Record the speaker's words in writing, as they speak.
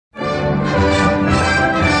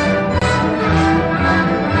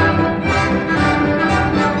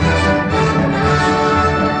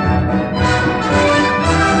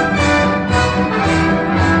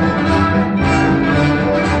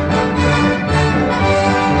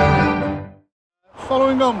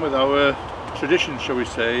carrying on with our tradition, shall we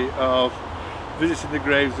say, of visiting the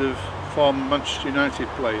graves of former Manchester United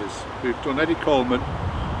players. We've done Eddie Coleman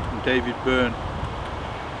and David Byrne.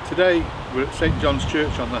 Today we're at St John's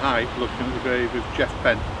Church on the Height looking at the grave of Geoff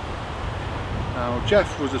Penn. Now,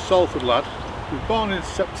 Geoff was a Salford lad. He was born in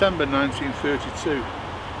September 1932.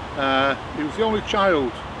 He was the only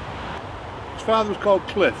child. His father was called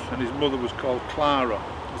Cliff and his mother was called Clara.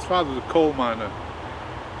 His father was a coal miner.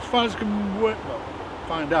 As far as I can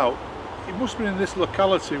find out, it must have been in this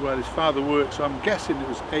locality where his father worked, so I'm guessing it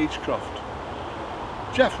was Agecroft.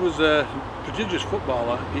 Geoff was a prodigious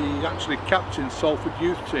footballer. He actually captained Salford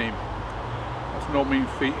youth team. That's no mean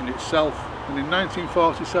feat in itself. And in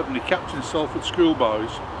 1947 he captained Salford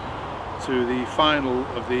schoolboys to the final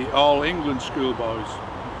of the All England schoolboys.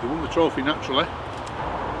 They won the trophy naturally,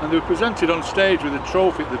 and they were presented on stage with a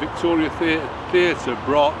trophy at the Victoria Theatre,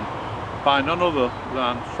 Broughton, by none other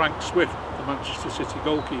than Frank Swift, the Manchester City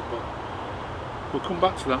goalkeeper. We'll come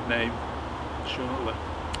back to that name shortly.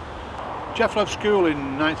 Geoff left school in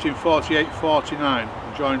 1948-49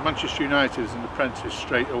 and joined Manchester United as an apprentice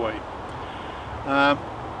straight away.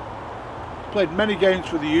 Played many games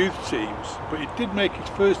for the youth teams, but he did make his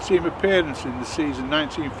first team appearance in the season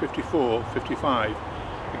 1954-55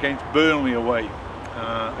 against Burnley away,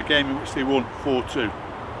 a game in which they won 4-2.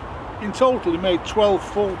 In total he made 12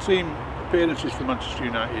 full team appearances for Manchester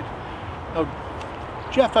United. Now,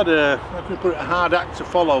 Geoff had a hard act to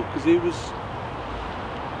follow, because he was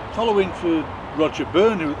following for Roger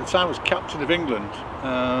Byrne, who at the time was captain of England,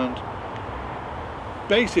 and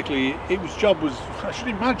basically his job was, I should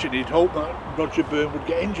imagine he'd hoped that Roger Byrne would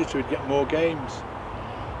get injured so he'd get more games.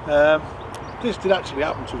 This did actually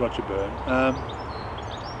happen to Roger Byrne,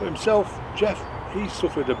 but himself, Geoff, he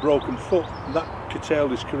suffered a broken foot, and that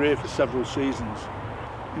curtailed his career for several seasons.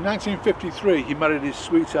 In 1953 he married his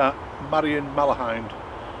sweetheart Marion Malahide,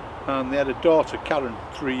 and they had a daughter, Karen,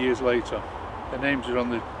 3 years later. Their names are on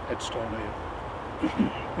the headstone here.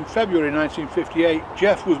 In February 1958,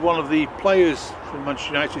 Geoff was one of the players from the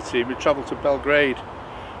Manchester United team who travelled to Belgrade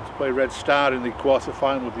to play Red Star in the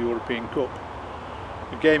quarter-final of the European Cup,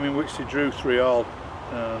 a game in which they drew 3-3,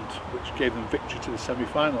 and which gave them victory to the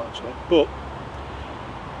semi-final actually. But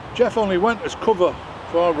Geoff only went as cover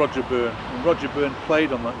for Roger Byrne, and Roger Byrne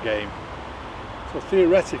played on that game. So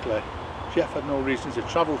theoretically, Geoff had no reason to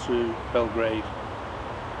travel to Belgrade,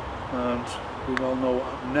 and we all know what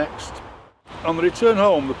happened next. On the return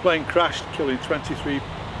home, the plane crashed, killing 23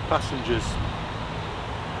 passengers.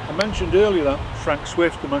 I mentioned earlier that Frank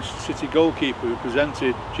Swift, the Manchester City goalkeeper who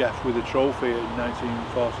presented Geoff with a trophy in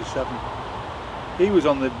 1947, he was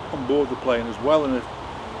on board the plane as well in a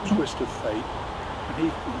twist of fate, and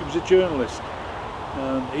he was a journalist,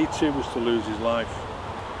 and he too was to lose his life.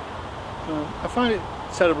 I find it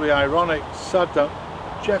terribly ironic, sad that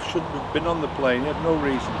Geoff shouldn't have been on the plane. He had no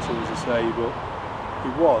reason to, as I say, but he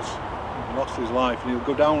was, and lost his life, and he'll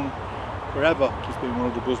go down forever as being one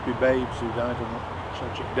of the Busby babes who died on that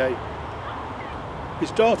tragic day.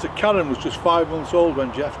 His daughter Karen was just 5 months old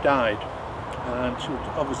when Geoff died, and she would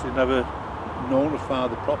obviously never known her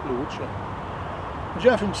father properly, would she? And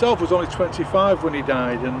Geoff himself was only 25 when he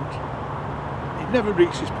died, and he'd never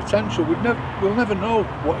reached his potential. We'll never know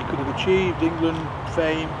what he could have achieved. England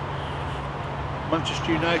fame,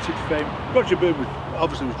 Manchester United fame. Roger Byrne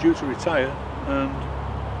obviously was due to retire, and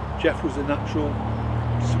Geoff was the natural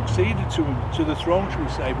succeedor to him, to the throne, shall we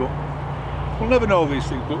say, but we'll never know these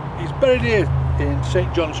things. But he's buried here in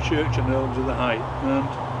St John's Church on the Elms of the Height, and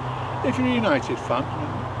if you're a United fan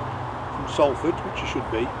from Salford, which you should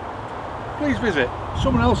be, please visit.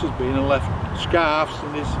 Someone else has been and left scarves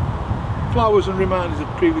and his flowers and reminders of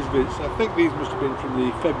previous visits. I think these must have been from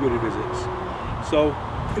the February visits. So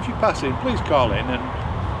if you pass in, please call in and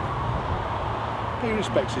pay your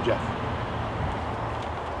respects to Geoff.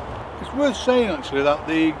 It's worth saying actually that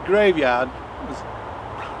the graveyard,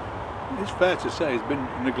 it's fair to say, has been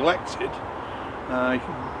neglected. You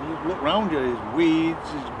can look round here, there's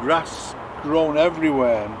weeds, there's grass grown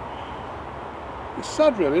everywhere. And it's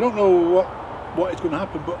sad really. I don't know what is going to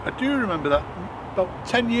happen, but I do remember that about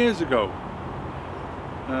 10 years ago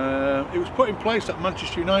it was put in place that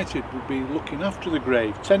Manchester United would be looking after the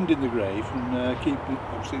grave, tending the grave, and keeping it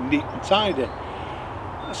obviously neat and tidy.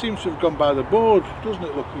 That seems to have gone by the board, doesn't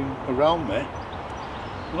it, looking around me?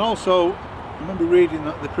 And also I remember reading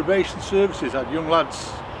that the probation services had young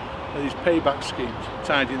lads in these payback schemes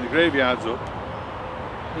tidying the graveyards up.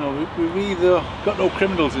 You know, we've either got no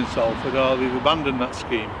criminals in Salford or they've abandoned that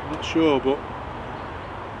scheme. I'm not sure, but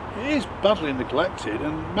it is badly neglected.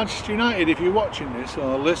 And Manchester United, if you're watching this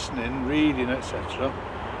or listening, reading, etc.,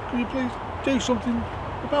 can you please do something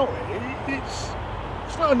about it? It's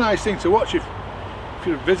it's not a nice thing to watch if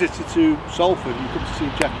you're a visitor to Salford and you come to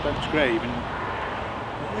see Geoff Bent's grave,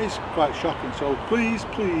 and it is quite shocking. So please,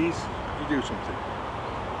 please, you do something.